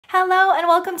Hello and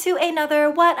welcome to another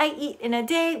What I Eat in a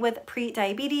Day with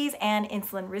Pre-Diabetes and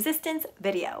Insulin Resistance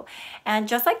video. And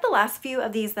just like the last few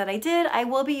of these that I did, I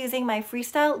will be using my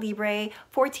Freestyle Libre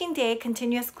 14-day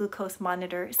continuous glucose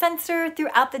monitor sensor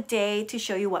throughout the day to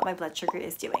show you what my blood sugar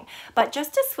is doing. But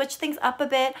just to switch things up a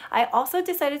bit, I also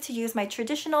decided to use my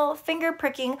traditional finger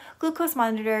pricking glucose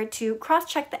monitor to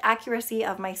cross-check the accuracy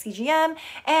of my CGM,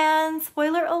 and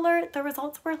spoiler alert, the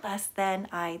results were less than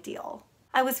ideal.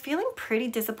 I was feeling pretty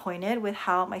disappointed with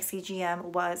how my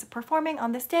CGM was performing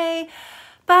on this day,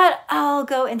 but I'll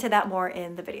go into that more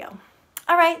in the video.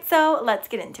 All right, so let's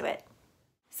get into it.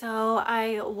 So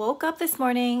I woke up this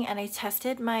morning and I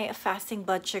tested my fasting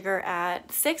blood sugar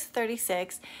at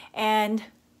 636, and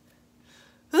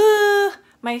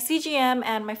my CGM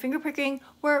and my finger pricking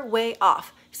were way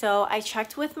off. So I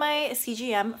checked with my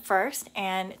CGM first,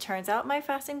 and it turns out my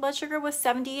fasting blood sugar was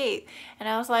 78, and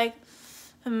I was like,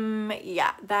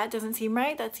 yeah, that doesn't seem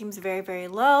right. That seems very, very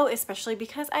low, especially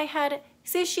because I had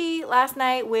sushi last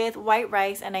night with white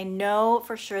rice, and I know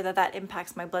for sure that that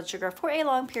impacts my blood sugar for a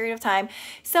long period of time.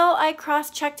 So I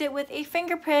cross-checked it with a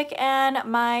finger prick, and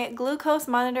my glucose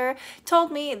monitor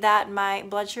told me that my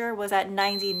blood sugar was at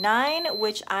 99,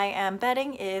 which I am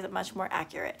betting is much more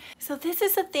accurate. So this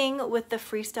is the thing with the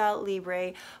Freestyle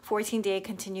Libre 14-day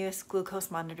continuous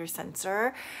glucose monitor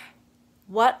sensor.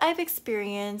 What I've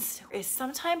experienced is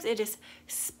sometimes it is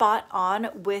spot on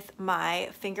with my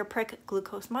finger prick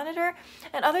glucose monitor,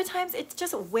 and other times it's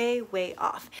just way, way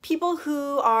off. People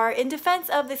who are in defense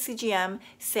of the CGM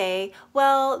say,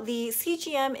 well, the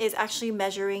CGM is actually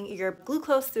measuring your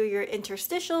glucose through your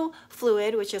interstitial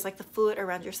fluid, which is like the fluid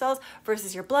around your cells,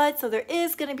 versus your blood. So there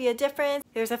is going to be a difference.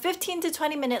 There's a 15 to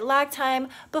 20 minute lag time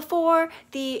before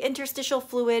the interstitial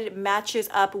fluid matches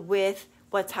up with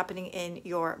what's happening in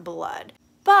your blood.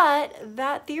 But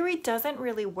that theory doesn't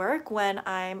really work when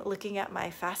I'm looking at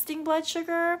my fasting blood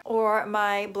sugar or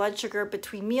my blood sugar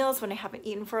between meals when I haven't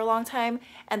eaten for a long time,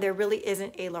 and there really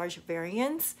isn't a large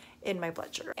variance in my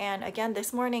blood sugar. And again,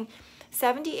 this morning,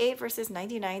 78 versus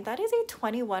 99, that is a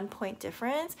 21-point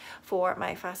difference for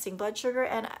my fasting blood sugar,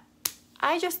 and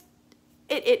I just,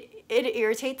 it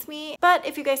irritates me. But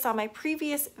if you guys saw my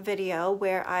previous video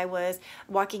where I was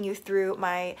walking you through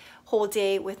my whole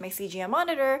day with my CGM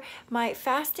monitor, my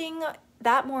fasting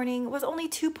that morning was only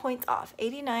 2 points off,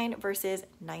 89 versus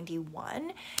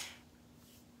 91.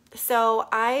 So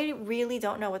I really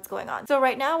don't know what's going on. So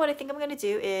right now what I think I'm going to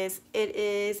do is, it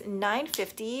is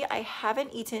 9:50. I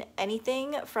haven't eaten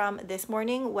anything from this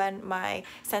morning when my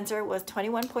sensor was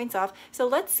 21 points off. So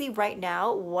let's see right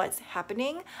now what's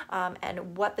happening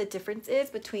and what the difference is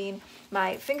between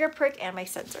my finger prick and my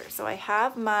sensor. So I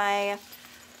have my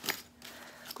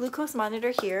glucose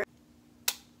monitor here.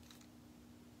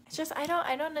 It's just I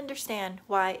don't understand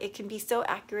why it can be so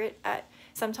accurate at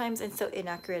sometimes and so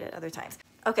inaccurate at other times.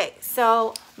 Okay,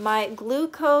 so my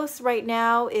glucose right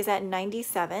now is at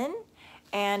 97,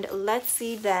 and let's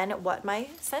see then what my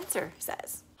sensor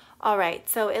says. All right,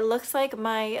 so it looks like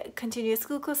my continuous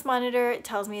glucose monitor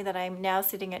tells me that I'm now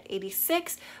sitting at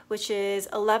 86, which is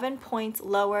 11 points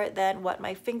lower than what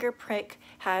my finger prick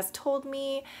has told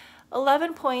me.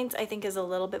 11 points I think is a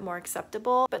little bit more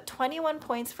acceptable, but 21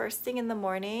 points first thing in the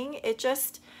morning, it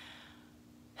just,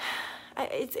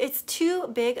 it's too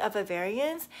big of a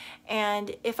variance.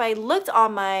 And if I looked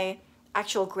on my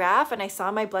actual graph and I saw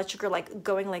my blood sugar like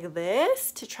going like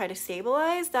this to try to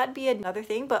stabilize, that'd be another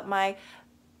thing. But my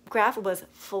graph was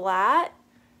flat,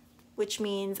 which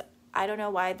means I don't know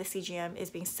why the CGM is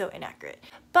being so inaccurate.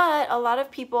 But a lot of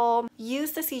people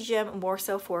use the CGM more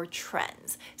so for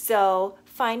trends. So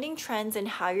finding trends in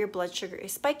how your blood sugar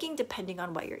is spiking depending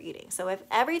on what you're eating. So if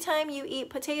every time you eat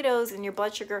potatoes and your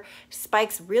blood sugar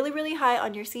spikes really, really high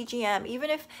on your CGM, even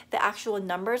if the actual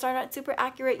numbers are not super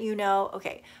accurate, you know,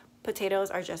 okay, potatoes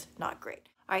are just not great.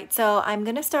 All right, so I'm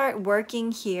gonna start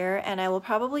working here, and I will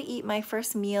probably eat my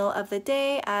first meal of the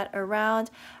day at around,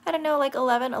 I don't know, like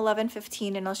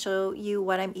 11:15, and I'll show you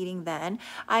what I'm eating then.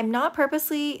 I'm not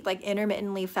purposely like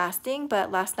intermittently fasting,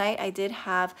 but last night I did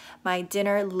have my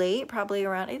dinner late, probably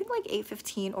around, I think like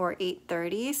 8:15 or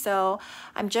 8:30. So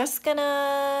I'm just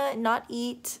gonna not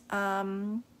eat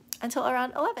until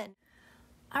around 11.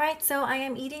 All right, so I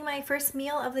am eating my first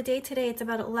meal of the day today. It's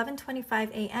about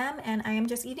 11:25 a.m. and I am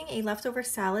just eating a leftover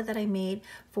salad that I made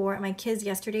for my kids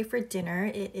yesterday for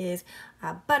dinner. It is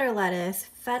butter lettuce,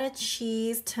 feta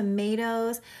cheese,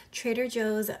 tomatoes, Trader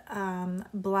Joe's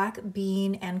black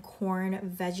bean and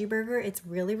corn veggie burger. It's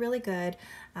really, really good.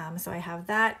 So I have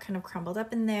that kind of crumbled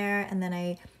up in there, and then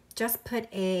I just put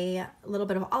a little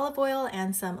bit of olive oil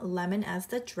and some lemon as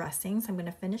the dressing. So I'm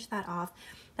gonna finish that off.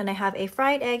 Then I have a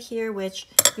fried egg here, which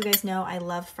you guys know I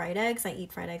love fried eggs. I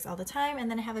eat fried eggs all the time.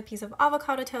 And then I have a piece of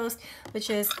avocado toast, which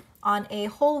is on a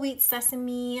whole wheat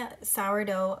sesame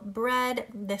sourdough bread.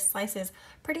 This slice is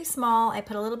pretty small. I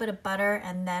put a little bit of butter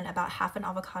and then about half an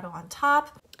avocado on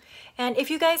top. And if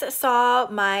you guys saw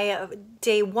my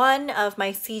day 1 of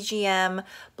my CGM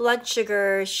blood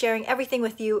sugar sharing everything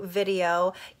with you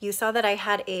video, you saw that I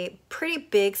had a pretty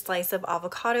big slice of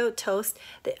avocado toast.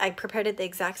 That I prepared it the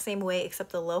exact same way,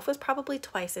 except the loaf was probably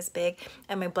twice as big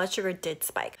and my blood sugar did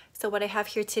spike. So what I have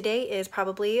here today is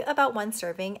probably about 1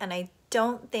 serving, and I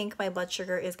don't think my blood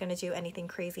sugar is going to do anything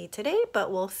crazy today,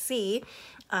 but we'll see.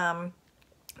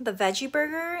 The veggie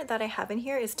burger that I have in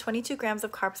here is 22 grams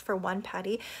of carbs for 1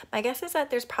 patty. My guess is that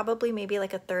there's probably maybe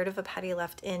like a third of a patty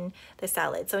left in the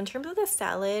salad. So in terms of the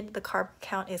salad, the carb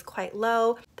count is quite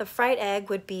low. The fried egg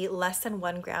would be less than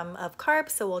 1 gram of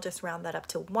carbs, so we'll just round that up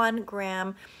to 1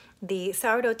 gram. The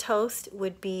sourdough toast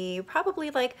would be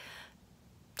probably like,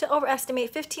 to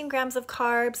overestimate, 15 grams of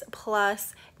carbs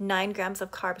plus 9 grams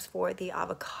of carbs for the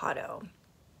avocado.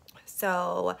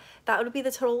 So that would be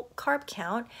the total carb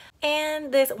count.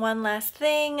 And this one last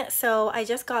thing. So I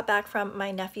just got back from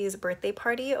my nephew's birthday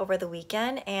party over the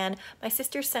weekend, and my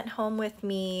sister sent home with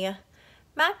me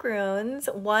macaroons,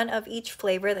 1 of each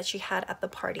flavor that she had at the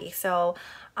party. So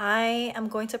I am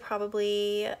going to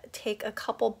probably take a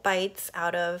couple bites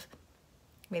out of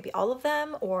maybe all of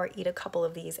them, or eat a couple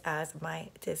of these as my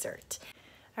dessert.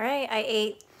 All right, I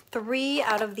ate 3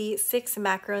 out of the 6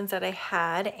 macarons that I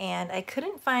had, and I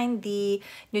couldn't find the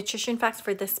nutrition facts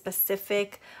for this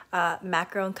specific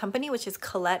macaron company, which is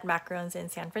Colette Macarons in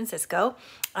San Francisco.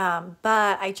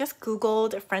 But I just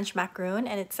Googled French macaroon,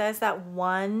 and it says that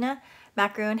 1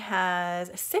 macaroon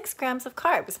has 6 grams of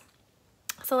carbs.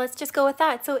 So let's just go with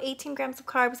that. So 18 grams of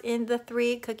carbs in the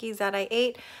 3 cookies that I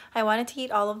ate. I wanted to eat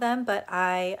all of them, but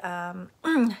I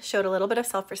showed a little bit of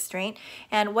self-restraint.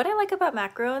 And what I like about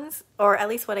macarons, or at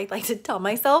least what I like to tell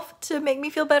myself to make me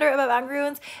feel better about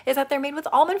macarons, is that they're made with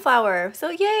almond flour.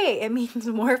 So yay, it means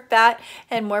more fat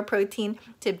and more protein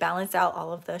to balance out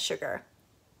all of the sugar.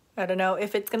 I don't know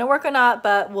if it's gonna work or not,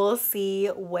 but we'll see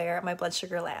where my blood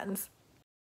sugar lands.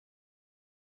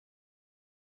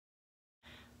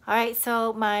 All right,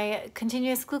 so my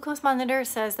continuous glucose monitor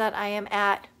says that I am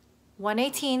at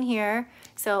 118 here.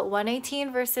 So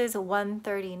 118 versus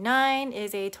 139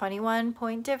 is a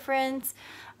 21-point difference.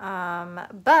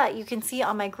 But you can see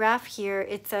on my graph here,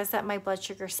 it says that my blood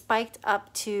sugar spiked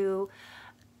up to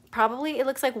probably, it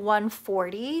looks like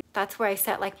 140. That's where I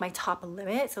set like my top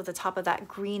limit. So the top of that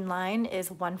green line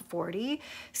is 140.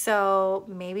 So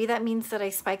maybe that means that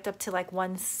I spiked up to like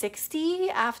 160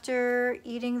 after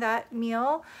eating that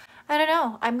meal. I don't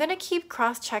know. I'm gonna keep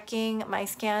cross-checking my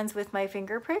scans with my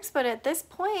finger pricks, but at this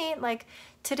point, like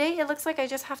today, it looks like I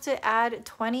just have to add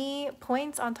 20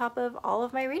 points on top of all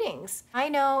of my readings. I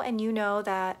know, and you know,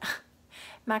 that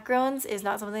macarons is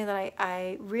not something that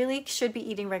I really should be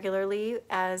eating regularly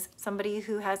as somebody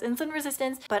who has insulin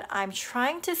resistance, but I'm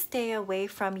trying to stay away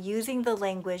from using the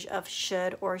language of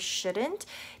should or shouldn't,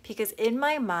 because in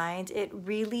my mind, it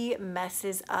really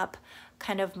messes up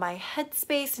kind of my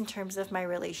headspace in terms of my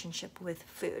relationship with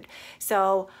food.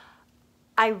 So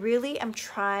I really am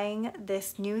trying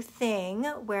this new thing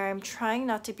where I'm trying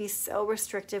not to be so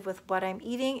restrictive with what I'm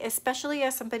eating, especially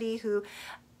as somebody who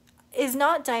is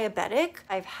not diabetic.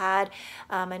 I've had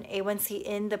an A1C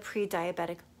in the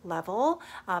pre-diabetic level,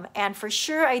 and for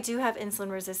sure I do have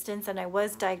insulin resistance, and I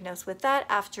was diagnosed with that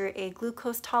after a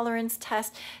glucose tolerance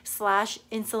test /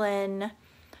 insulin,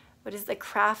 what is the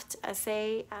Kraft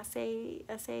assay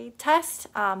test,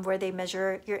 where they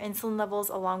measure your insulin levels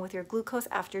along with your glucose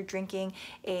after drinking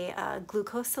a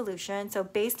glucose solution. So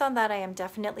based on that, I am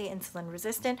definitely insulin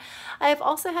resistant. I have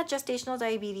also had gestational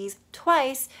diabetes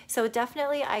twice, so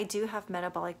definitely I do have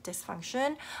metabolic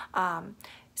dysfunction.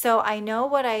 So I know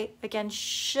what I, again,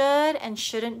 should and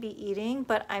shouldn't be eating,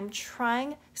 but I'm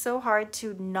trying so hard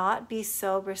to not be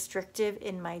so restrictive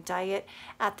in my diet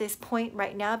at this point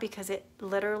right now, because it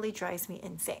literally drives me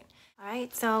insane. All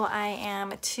right, so I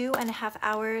am 2.5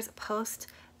 hours post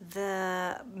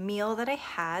the meal that I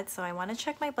had, so I want to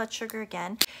check my blood sugar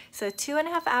again. So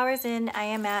 2.5 hours in, I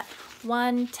am at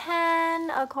 110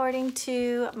 according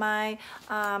to my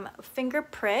finger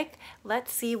prick.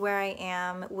 Let's see where I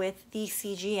am with the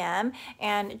CGM.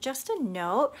 And just a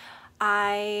note,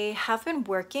 I have been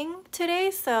working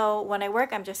today, so when I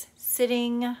work, I'm just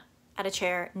sitting at a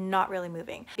chair, not really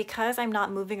moving. Because I'm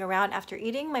not moving around after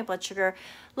eating, my blood sugar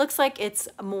looks like it's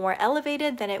more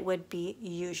elevated than it would be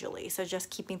usually. So just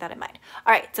keeping that in mind.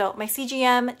 All right, so my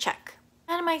CGM, check.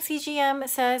 And my CGM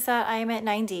says that I'm at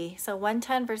 90. So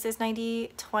 110 versus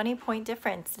 90, 20-point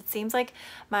difference. It seems like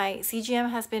my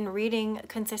CGM has been reading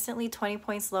consistently 20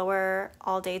 points lower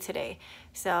all day today.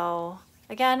 So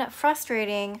again,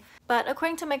 frustrating. But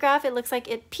according to my graph, it looks like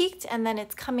it peaked and then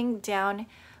it's coming down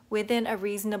within a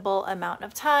reasonable amount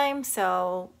of time.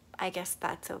 So I guess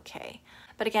that's okay.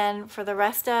 But again, for the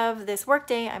rest of this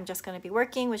workday, I'm just going to be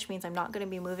working, which means I'm not going to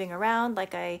be moving around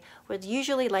like I would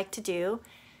usually like to do.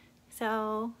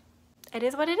 So it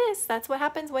is what it is. That's what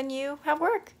happens when you have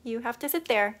work. You have to sit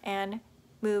there and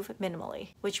move minimally,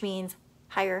 which means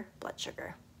higher blood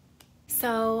sugar.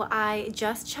 So I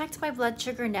just checked my blood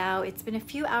sugar now. It's been a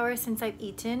few hours since I've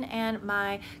eaten and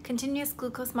my continuous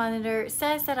glucose monitor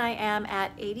says that I am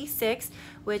at 86,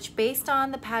 which based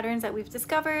on the patterns that we've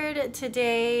discovered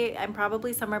today, I'm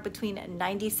probably somewhere between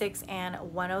 96 and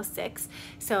 106.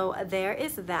 So there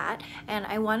is that. And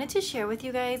I wanted to share with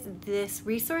you guys this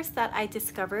resource that I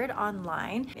discovered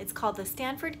online. It's called the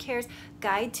Stanford Cares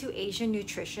Guide to Asian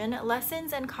Nutrition,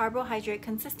 Lessons and Carbohydrate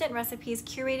Consistent Recipes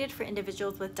Curated for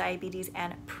Individuals with Diabetes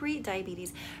and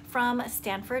Pre-Diabetes from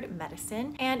Stanford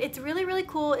Medicine. And it's really, really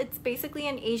cool. It's basically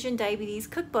an Asian diabetes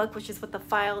cookbook, which is what the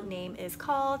file name is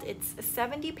called. It's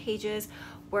 70 pages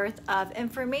worth of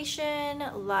information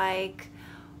like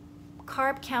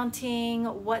carb counting,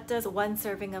 what does one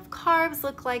serving of carbs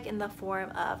look like in the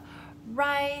form of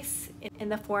rice, in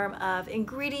the form of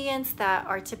ingredients that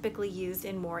are typically used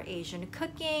in more Asian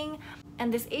cooking.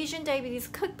 And this Asian diabetes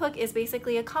cookbook is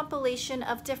basically a compilation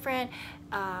of different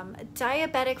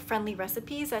diabetic friendly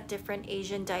recipes that different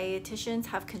Asian dietitians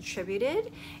have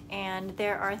contributed. And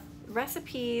there are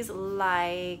recipes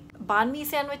like banh mi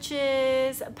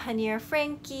sandwiches, paneer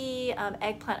frankie,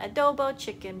 eggplant adobo,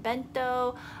 chicken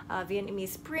bento, Vietnamese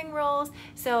spring rolls.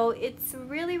 So it's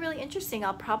really, really interesting.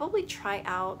 I'll probably try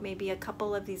out maybe a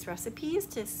couple of these recipes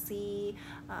to see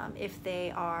if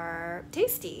they are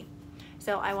tasty.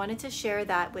 So I wanted to share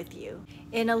that with you.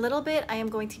 In a little bit, I am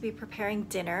going to be preparing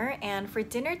dinner. And for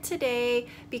dinner today,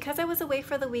 because I was away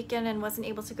for the weekend and wasn't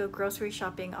able to go grocery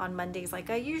shopping on Mondays like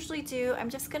I usually do,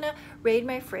 I'm just gonna raid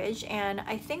my fridge. And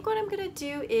I think what I'm gonna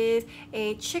do is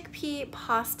a chickpea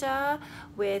pasta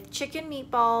with chicken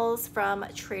meatballs from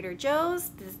Trader Joe's.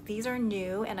 These are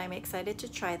new and I'm excited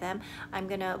to try them. I'm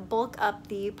gonna bulk up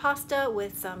the pasta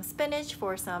with some spinach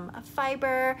for some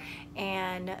fiber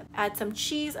and add some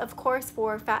cheese, of course,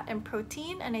 for fat and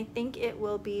protein, and I think it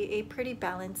will be a pretty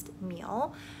balanced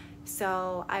meal.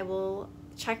 So I will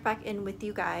check back in with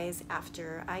you guys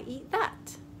after I eat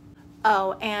that.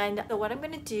 Oh, and so what I'm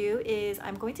going to do is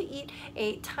I'm going to eat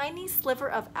a tiny sliver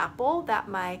of apple that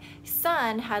my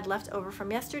son had left over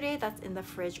from yesterday that's in the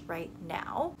fridge right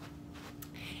now.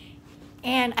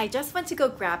 And I just went to go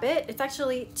grab it. It's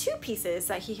actually 2 pieces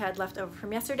that he had left over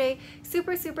from yesterday.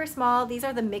 Super, super small. These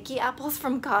are the Mickey apples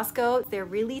from Costco. They're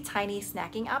really tiny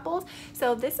snacking apples.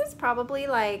 So this is probably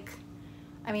like,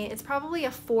 I mean, it's probably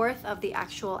 1/4 of the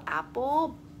actual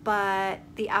apple, but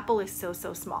the apple is so,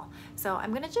 so small. So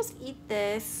I'm gonna just eat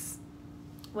this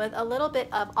with a little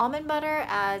bit of almond butter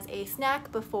as a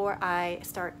snack before I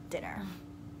start dinner.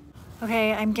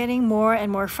 Okay, I'm getting more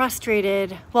and more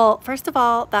frustrated. Well, first of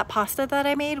all, that pasta that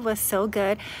I made was so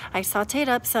good. I sauteed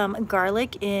up some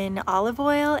garlic in olive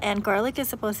oil, and garlic is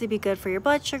supposed to be good for your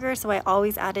blood sugar, so I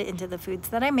always add it into the foods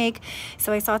that I make.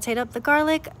 So I sauteed up the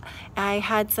garlic. I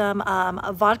had some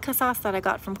vodka sauce that I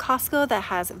got from Costco that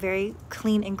has very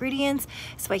clean ingredients.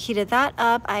 So I heated that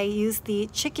up. I used the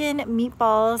chicken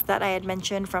meatballs that I had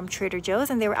mentioned from Trader Joe's,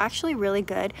 and they were actually really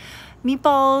good.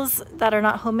 Meatballs that are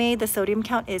not homemade, the sodium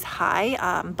count is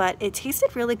high, but it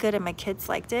tasted really good and my kids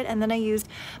liked it. And then I used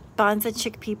Banza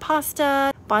chickpea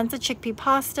pasta. Banza chickpea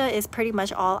pasta is pretty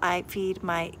much all I feed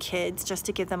my kids just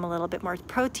to give them a little bit more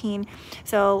protein.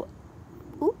 So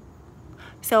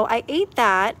I ate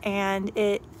that and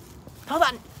hold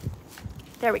on,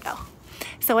 there we go.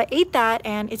 So I ate that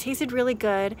and it tasted really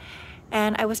good.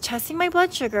 And I was testing my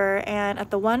blood sugar, and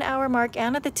at the 1 hour mark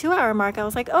and at the 2 hour mark, I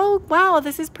was like, oh, wow,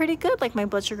 this is pretty good. Like my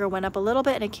blood sugar went up a little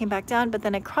bit and it came back down, but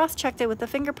then I cross-checked it with the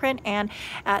fingerprint, and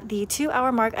at the 2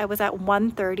 hour mark, I was at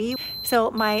 130.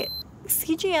 So my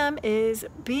CGM is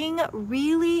being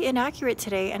really inaccurate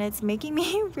today, and it's making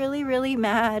me really, really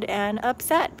mad and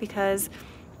upset because,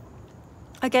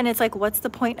 again, it's like, what's the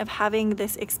point of having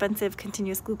this expensive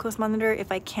continuous glucose monitor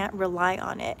if I can't rely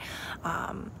on it?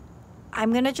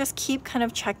 I'm gonna just keep kind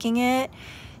of checking it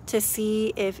to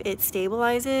see if it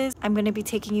stabilizes. I'm going to be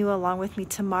taking you along with me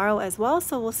tomorrow as well,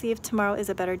 so we'll see if tomorrow is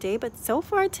a better day. But so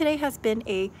far today has been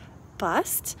a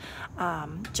bust.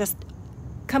 Just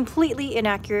completely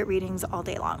inaccurate readings all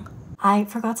day long. I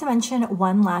forgot to mention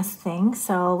one last thing.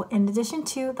 So in addition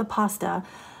to the pasta,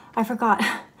 I forgot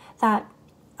that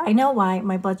I know why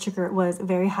my blood sugar was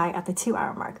very high at the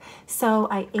 2-hour mark. So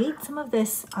I ate some of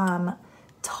this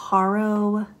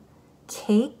taro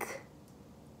cake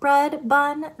bread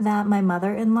bun that my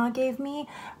mother-in-law gave me.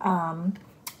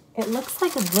 It looks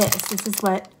like this. This is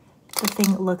what the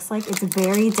thing looks like. It's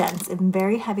very dense and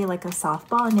very heavy, like a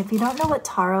softball. And if you don't know what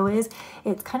taro is,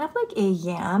 it's kind of like a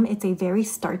yam. It's a very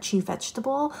starchy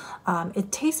vegetable.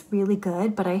 It tastes really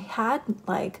good, but I had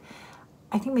like,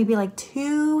 I think maybe like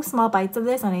 2 small bites of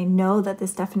this, and I know that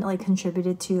this definitely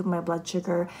contributed to my blood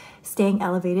sugar staying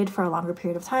elevated for a longer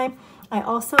period of time. I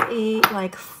also ate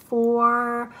like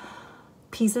 4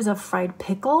 pieces of fried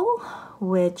pickle,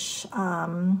 which,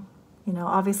 you know,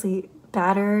 obviously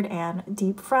battered and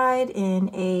deep fried in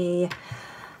a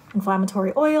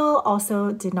inflammatory oil,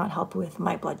 also did not help with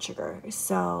my blood sugar.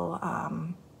 So,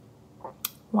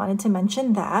 wanted to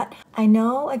mention that. I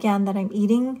know again that I'm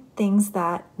eating things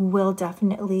that will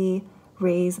definitely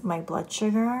raise my blood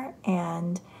sugar,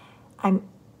 and I'm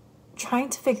trying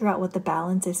to figure out what the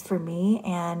balance is for me,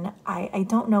 and I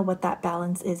don't know what that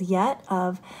balance is yet,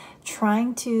 of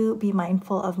trying to be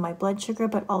mindful of my blood sugar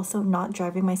but also not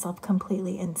driving myself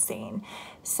completely insane.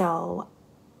 So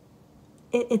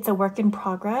it's a work in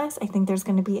progress. I think there's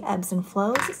going to be ebbs and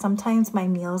flows. Sometimes my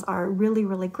meals are really,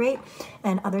 really great,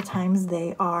 and other times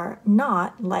they are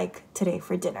not, like today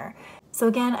for dinner. So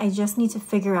again, I just need to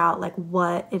figure out like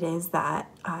what it is that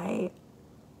I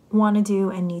want to do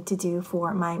and need to do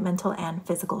for my mental and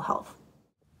physical health.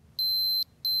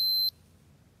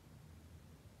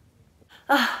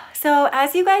 So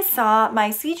as you guys saw, my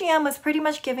CGM was pretty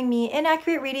much giving me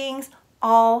inaccurate readings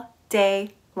all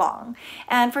day long.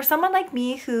 And for someone like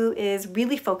me who is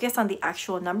really focused on the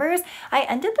actual numbers, I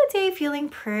ended the day feeling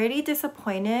pretty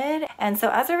disappointed. And so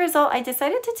as a result, I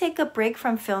decided to take a break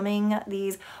from filming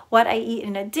these what I eat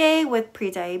in a day with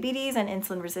prediabetes and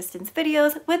insulin resistance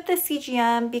videos with the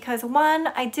CGM, because 1,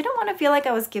 I didn't want to feel like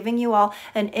I was giving you all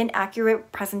an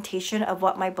inaccurate presentation of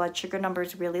what my blood sugar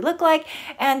numbers really look like,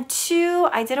 and 2,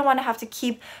 I didn't want to have to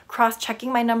keep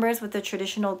cross-checking my numbers with the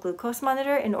traditional glucose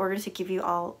monitor in order to give you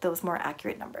all those more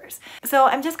accurate numbers. So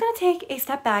I'm just going to take a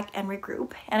step back and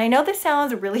regroup. And I know this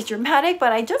sounds really dramatic,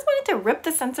 but I just wanted to rip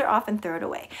the sensor off and throw it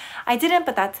away. I didn't,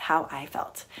 but that's how I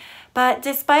felt. But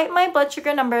despite my blood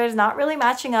sugar numbers not really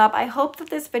matching up, I hope that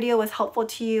this video was helpful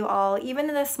to you all, even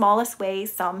in the smallest way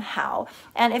somehow.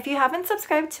 And if you haven't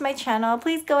subscribed to my channel,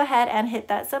 please go ahead and hit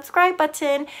that subscribe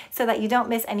button so that you don't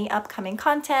miss any upcoming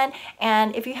content.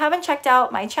 And if you haven't checked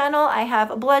out my channel, I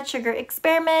have blood sugar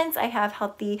experiments, I have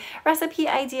healthy recipe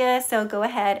ideas, so go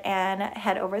ahead and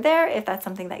head over there if that's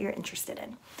something that you're interested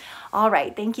in. All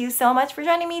right, thank you so much for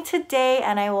joining me today,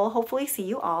 and I will hopefully see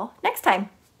you all next time.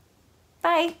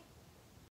 Bye.